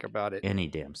trying to think about it. Any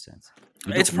damn sense.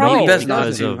 It's probably best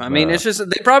not to. I mean, it's just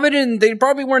they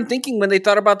probably weren't thinking when they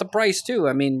thought about the price too.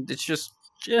 I mean, it's just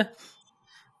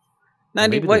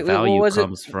maybe the value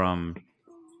comes from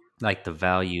like the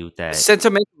value that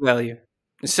sentimental value.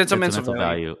 Sentimental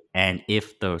value. And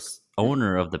if the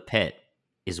owner of the pet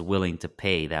is willing to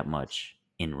pay that much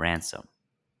in ransom.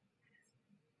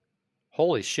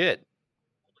 Holy shit.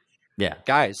 Yeah.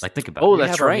 Guys. Like, think about it. Oh,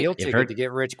 that's right. Meal ticket to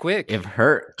get rich quick. If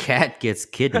her cat gets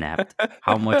kidnapped,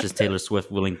 how much is Taylor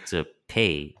Swift willing to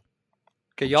pay?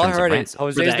 Okay, y'all heard it.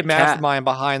 Jose's the mastermind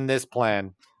behind this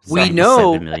plan. We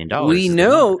know. $7 million. We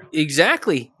know.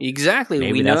 Exactly.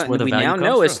 Maybe we that's know. Where the we value now comes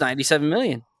know from. it's $97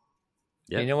 million.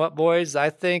 Yep. You know what, boys? I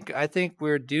think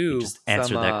we're due. You just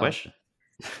answered that question.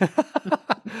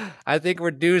 I think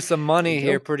we're due some money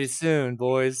here pretty soon,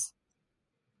 boys.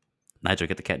 Nigel,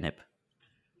 get the catnip.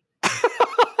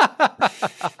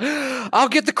 I'll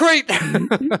get the crate.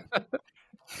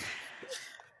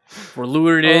 We're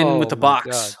lured in with the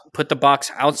box. Put the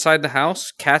box outside the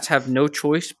house. Cats have no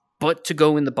choice but to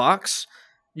go in the box.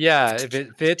 Yeah, if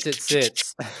it fits, it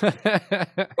sits.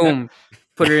 Boom.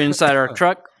 Put it inside our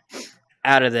truck.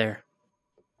 Out of there.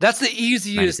 That's the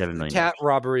easiest cat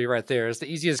robbery right there. It's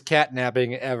the easiest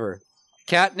catnapping ever.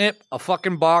 Catnip, a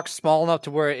fucking box small enough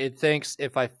to where it thinks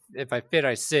if I fit,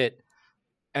 I sit.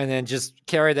 And then just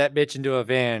carry that bitch into a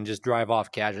van and just drive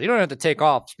off casually. You don't have to take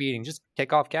off speeding. Just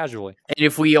take off casually. And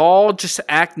if we all just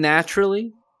act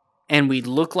naturally and we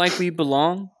look like we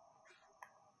belong,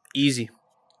 easy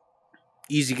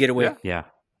getaway. Yeah.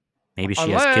 Maybe she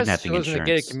has kidnapping insurance. In a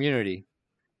gated community.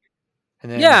 And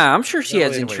then I'm sure she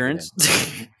has insurance.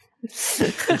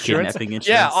 Kidnapping insurance?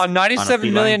 Yeah, on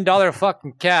 $97 million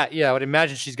fucking cat. Yeah, I would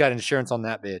imagine she's got insurance on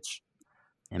that bitch.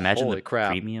 Imagine the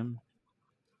premium.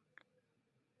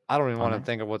 I don't even want to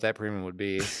think of what that premium would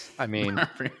be. I mean,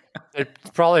 it's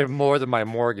probably more than my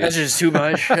mortgage. That's just too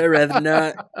much. I'd rather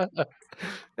not.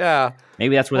 Yeah.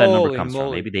 Maybe that's where that number comes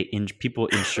from. Maybe people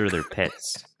insure their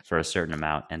pets for a certain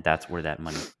amount, and that's where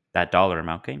that dollar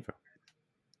amount came from.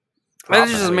 That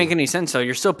doesn't make any sense, though.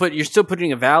 You're still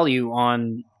putting a value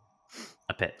on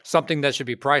a pet, something that should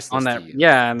be priceless. On that, to you.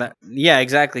 Yeah,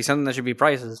 exactly. Something that should be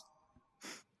priceless.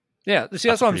 Yeah, see,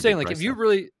 that's what I'm saying. Like, if you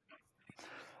really.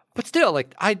 But still,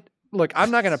 I'm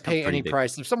not going to pay any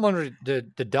price. If someone were to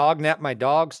dog nap my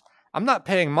dogs, I'm not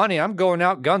paying money. I'm going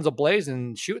out guns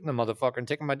a-blazing, shooting the motherfucker and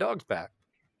taking my dogs back.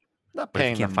 I'm not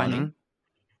paying them money.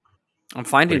 I'm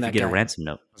finding that guy. If you get a ransom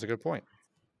note. That's a good point.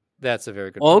 That's a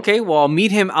very good point. Okay, well, I'll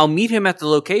meet him at the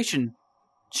location,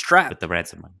 strapped. With the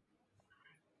ransom money.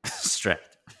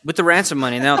 Strapped. With the ransom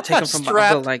money, and then I'll take him from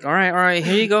behind. Like, all right,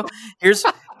 here you go. Here's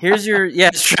your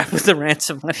strapped with the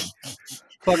ransom money.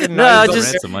 Fucking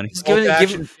just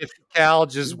give 50 cal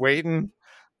just waiting.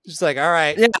 Just like, all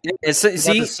right. Yeah,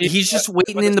 see, he's just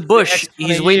waiting in the bush.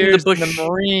 He's waiting in the bush. The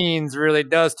Marines really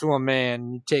does to a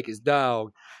man. You take his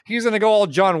dog. He's gonna go all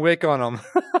John Wick on him.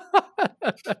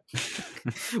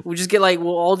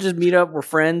 We'll all just meet up. We're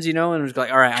friends, and we're just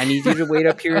like, all right, I need you to wait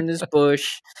up here in this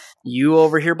bush. You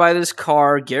over here by this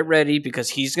car, get ready because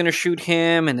he's gonna shoot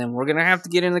him, and then we're gonna have to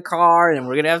get in the car, and then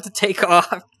we're gonna have to take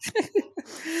off.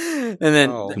 And then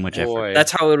too much effort.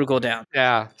 That's how it'll go down.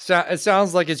 Yeah, so it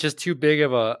sounds like it's just too big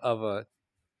of a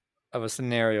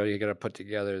scenario you got to put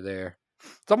together there.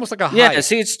 It's almost like a heist.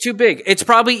 See, it's too big. It's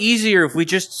probably easier if we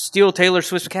just steal Taylor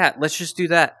Swift's cat. Let's just do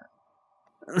that.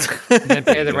 And then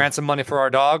pay the ransom money for our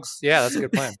dogs. Yeah, that's a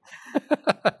good plan.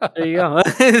 There you go.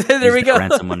 There we go.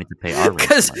 Ransom money to pay our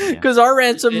ransom money. Because our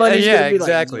ransom money is going to be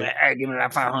exactly. Like, hey, give me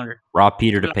that $500. Rob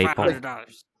Peter to pay Paul.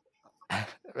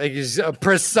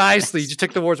 Precisely. You just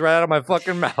took the words right out of my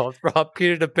fucking mouth. Rob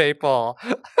Peter to pay Paul.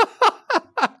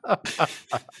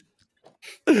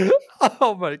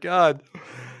 Oh my God.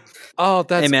 Oh,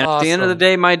 that's hey man! awesome. At the end of the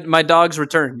day, my dog's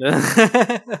returned.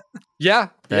 Yeah.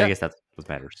 I guess that's what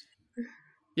matters.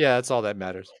 Yeah, that's all that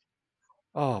matters.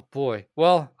 Oh boy.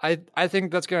 Well, I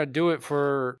think that's gonna do it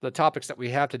for the topics that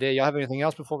we have today. Y'all have anything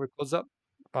else before we close up?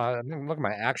 Look at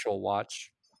my actual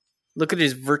watch. Look at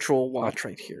his virtual watch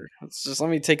right here. Let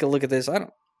me take a look at this. I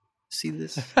don't see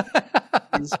this. I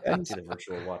can see the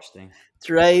virtual watch thing. It's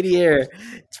right here.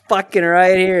 It's fucking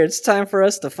right here. It's time for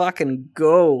us to fucking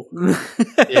go.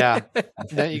 Yeah.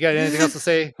 You got anything else to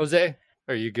say, Jose?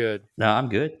 Or are you good? No, I'm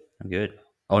good.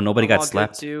 Oh, nobody got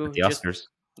slapped at the Oscars.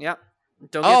 Yep.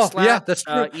 Don't get slapped. Yeah, that's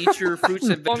true. Eat your fruits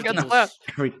and vegetables. Don't get slapped.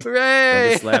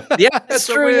 Hooray! Hooray! Yeah, that's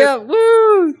true. Yeah.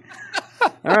 Woo!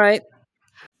 All right.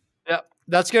 Yep.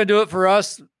 That's going to do it for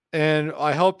us. And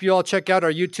I hope you all check out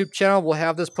our YouTube channel. We'll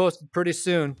have this posted pretty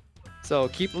soon. So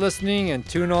keep listening and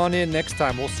tune on in next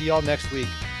time. We'll see y'all next week.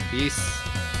 Peace.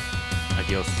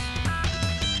 Adios.